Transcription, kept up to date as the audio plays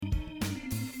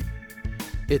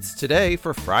It's today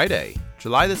for Friday,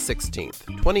 July the 16th,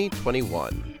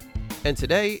 2021. And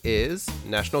today is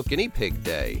National Guinea Pig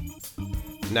Day,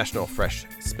 National Fresh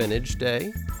Spinach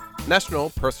Day, National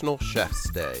Personal Chef's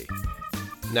Day,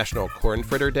 National Corn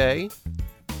Fritter Day,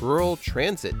 Rural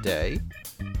Transit Day,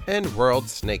 and World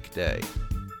Snake Day.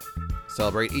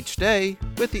 Celebrate each day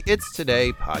with the It's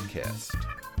Today podcast.